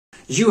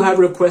You have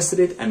requested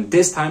it, and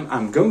this time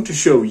I'm going to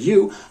show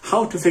you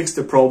how to fix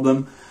the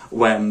problem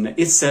when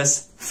it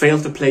says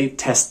fail to play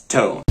test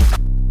tone.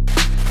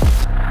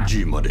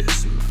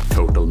 Gmodism,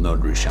 total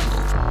nerdery channel.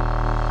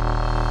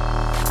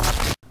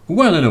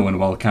 Well, hello and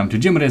welcome to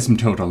Gmodism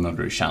Total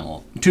Nerdery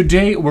channel.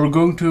 Today we're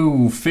going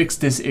to fix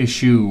this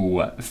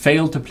issue,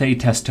 fail to play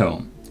test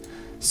tone.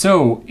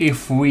 So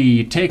if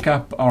we take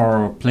up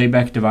our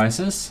playback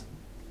devices,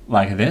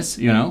 like this,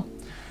 you know,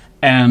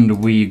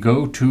 and we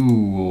go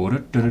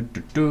to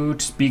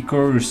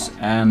speakers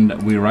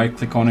and we right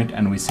click on it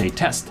and we say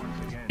test,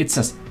 it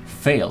says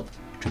failed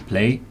to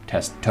play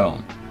test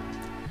tone.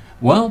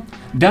 Well,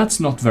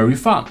 that's not very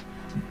fun.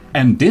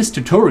 And this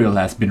tutorial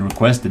has been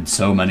requested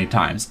so many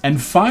times,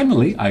 and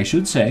finally, I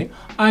should say,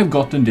 I've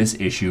gotten this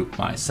issue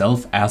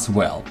myself as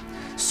well.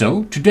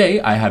 So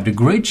today I have the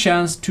great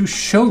chance to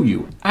show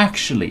you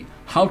actually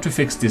how to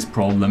fix this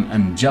problem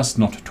and just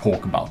not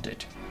talk about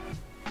it.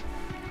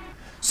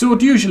 So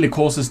what usually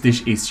causes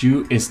this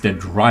issue is the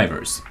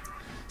drivers.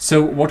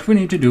 So what we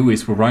need to do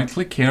is we right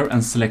click here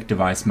and select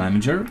device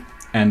manager,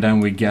 and then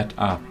we get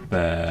up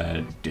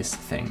this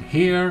thing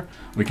here.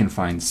 We can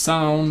find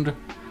sound,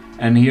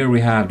 and here we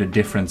have the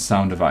different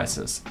sound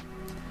devices.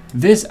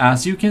 This,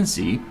 as you can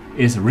see,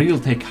 is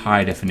Realtek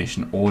high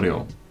definition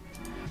audio.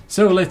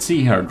 So let's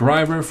see here,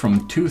 driver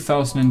from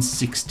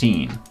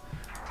 2016.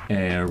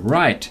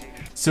 Right,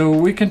 so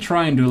we can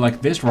try and do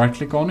like this, right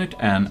click on it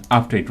and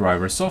update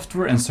driver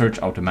software and search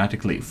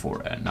automatically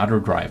for another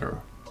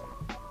driver.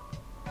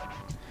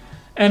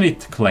 And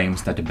it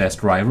claims that the best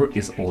driver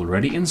is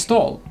already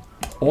installed.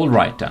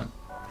 Alright then.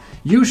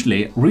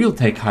 Usually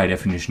Realtek high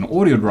definition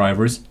audio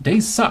drivers, they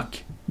suck.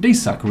 They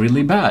suck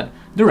really bad.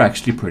 They're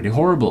actually pretty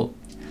horrible.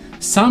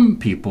 Some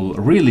people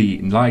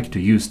really like to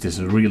use this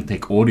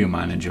Realtek audio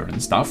manager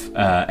and stuff,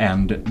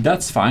 and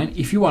that's fine.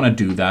 If you want to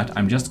do that,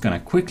 I'm just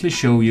gonna quickly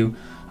show you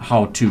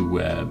how to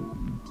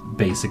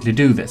basically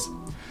do this.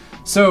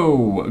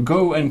 So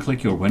go and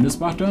click your Windows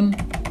button,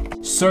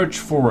 search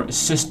for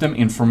system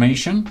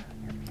information,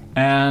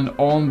 and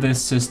on this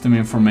system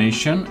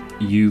information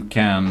you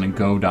can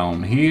go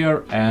down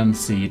here and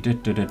see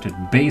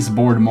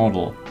baseboard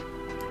model.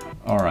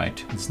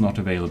 Alright, it's not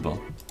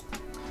available.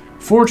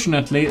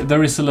 Fortunately,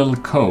 there is a little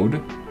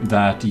code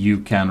that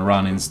you can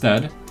run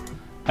instead.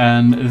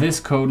 And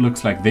this code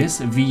looks like this,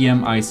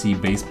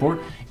 wmic baseboard.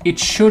 It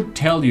should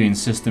tell you in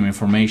system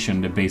information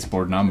the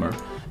baseboard number.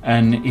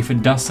 And if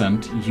it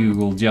doesn't, you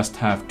will just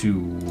have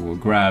to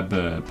grab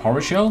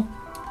PowerShell,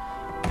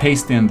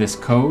 paste in this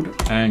code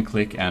and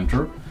click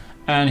enter.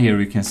 And here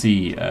you can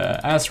see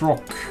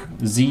ASRock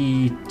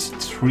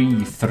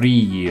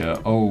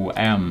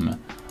Z33OM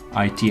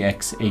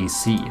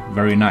ITXAC.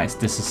 Very nice,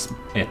 this is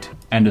it,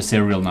 and the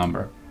serial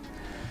number.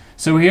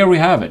 So here we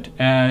have it.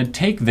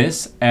 Take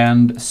this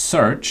and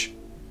search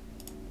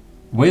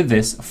with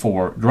this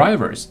for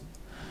drivers.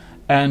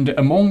 And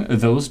among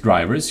those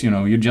drivers, you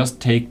know, you just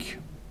take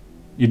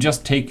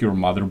your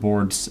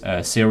motherboard's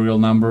serial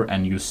number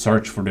and you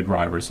search for the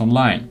drivers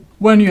online.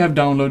 When you have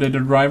downloaded the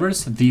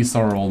drivers, these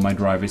are all my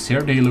drivers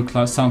here. They look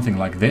like something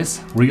like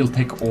this.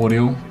 Realtek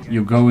audio.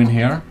 You go in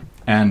here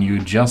and you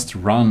just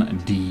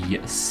run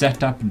the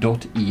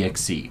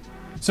setup.exe.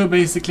 So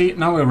basically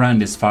now I ran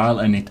this file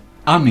and it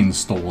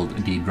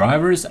uninstalled the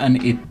drivers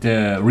and it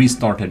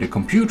restarted the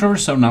computer,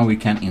 so now we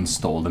can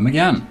install them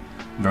again.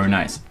 Very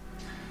nice.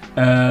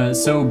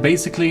 So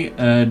basically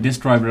this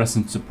driver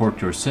doesn't support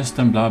your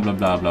system, blah blah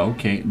blah blah.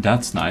 Okay,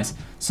 that's nice.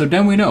 So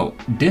then we know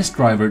this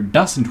driver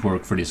doesn't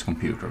work for this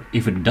computer.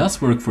 If it does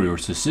work for your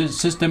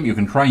system, you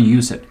can try and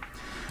use it.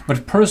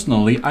 But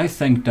personally, I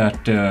think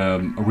that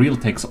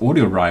Realtek's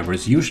audio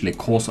drivers usually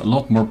cause a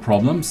lot more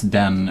problems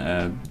than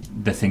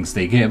the things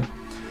they give.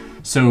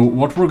 So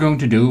what we're going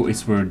to do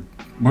is we're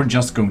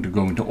just going to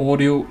go into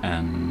audio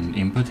and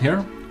input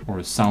here,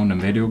 or sound and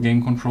video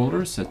game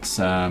controllers. It's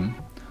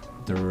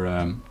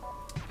they're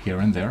here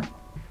and there.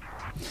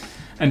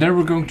 And then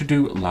we're going to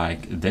do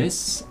like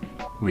this.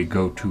 We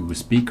go to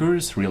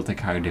speakers, Realtek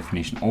high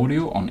definition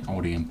audio on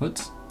audio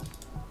inputs.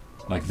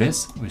 Like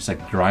this, we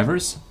select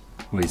drivers.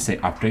 We say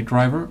update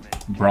driver,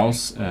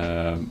 browse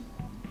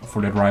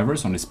for the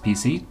drivers on this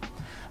PC.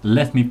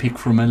 Let me pick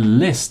from a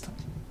list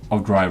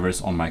of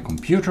drivers on my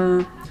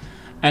computer,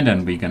 and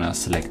then we're gonna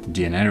select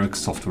generic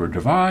software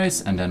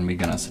device, and then we're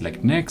gonna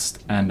select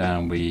next, and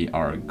then we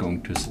are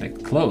going to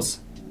select close.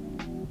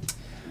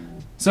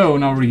 So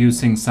now we're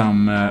using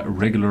some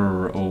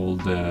regular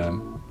old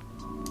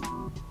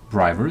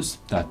drivers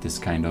that is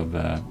kind of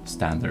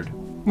standard.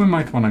 We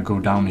might want to go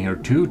down here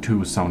too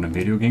to sound and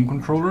video game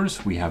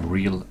controllers. We have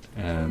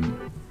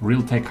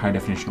Realtek high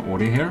definition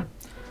audio here.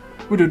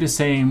 We do the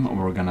same.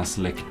 We're gonna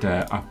select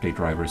update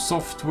driver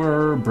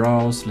software,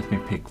 browse. Let me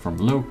pick from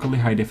locally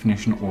high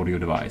definition audio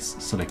device.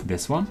 Select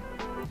this one.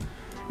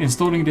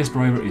 Installing this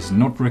driver is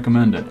not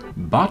recommended,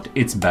 but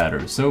it's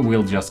better. So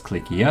we'll just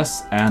click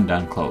yes and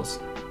then close.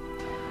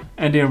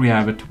 And there we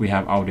have it. We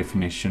have our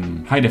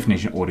high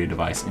definition audio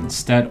device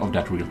instead of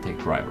that Realtek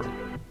driver.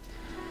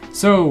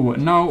 So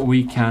now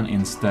we can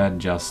instead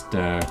just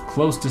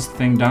close this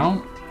thing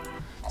down,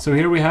 So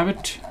here we have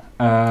it.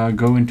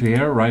 Go into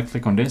here, right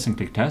click on this and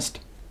click test.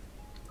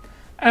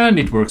 And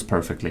it works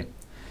perfectly.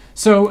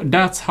 So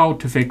that's how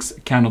to fix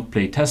cannot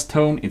play test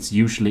tone. It's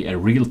usually a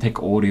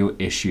Realtek audio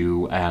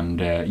issue, and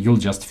you'll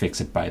just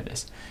fix it by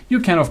this. You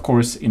can of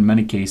course in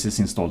many cases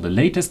install the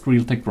latest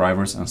Realtek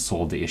drivers and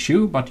solve the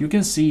issue, but you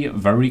can see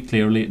very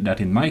clearly that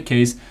in my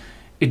case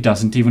it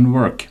doesn't even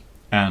work.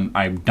 And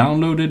I've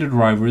downloaded the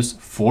drivers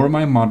for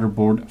my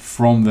motherboard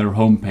from their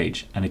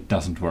homepage and it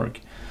doesn't work.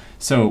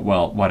 So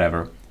well,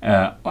 whatever.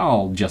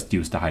 I'll just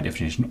use the high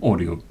definition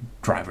audio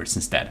drivers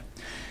instead.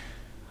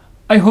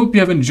 I hope you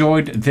have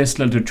enjoyed this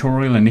little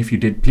tutorial, and if you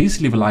did, please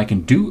leave a like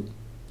and do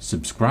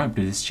subscribe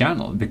to this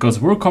channel,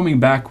 because we're coming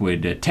back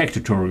with tech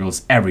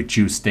tutorials every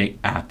Tuesday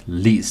at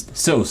least,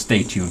 so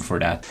stay tuned for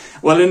that.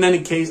 Well, in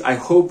any case, I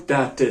hope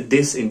that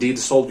this indeed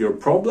solved your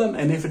problem,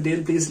 and if it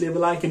did, please leave a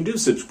like and do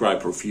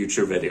subscribe for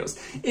future videos.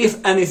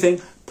 If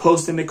anything,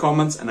 post in the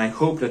comments, and I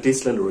hope that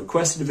this little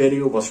requested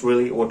video was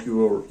really what you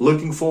were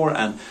looking for,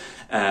 and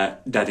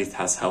that it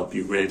has helped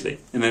you greatly.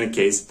 In any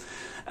case,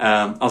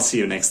 I'll see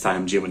you next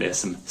time.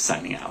 Gmodism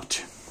signing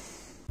out.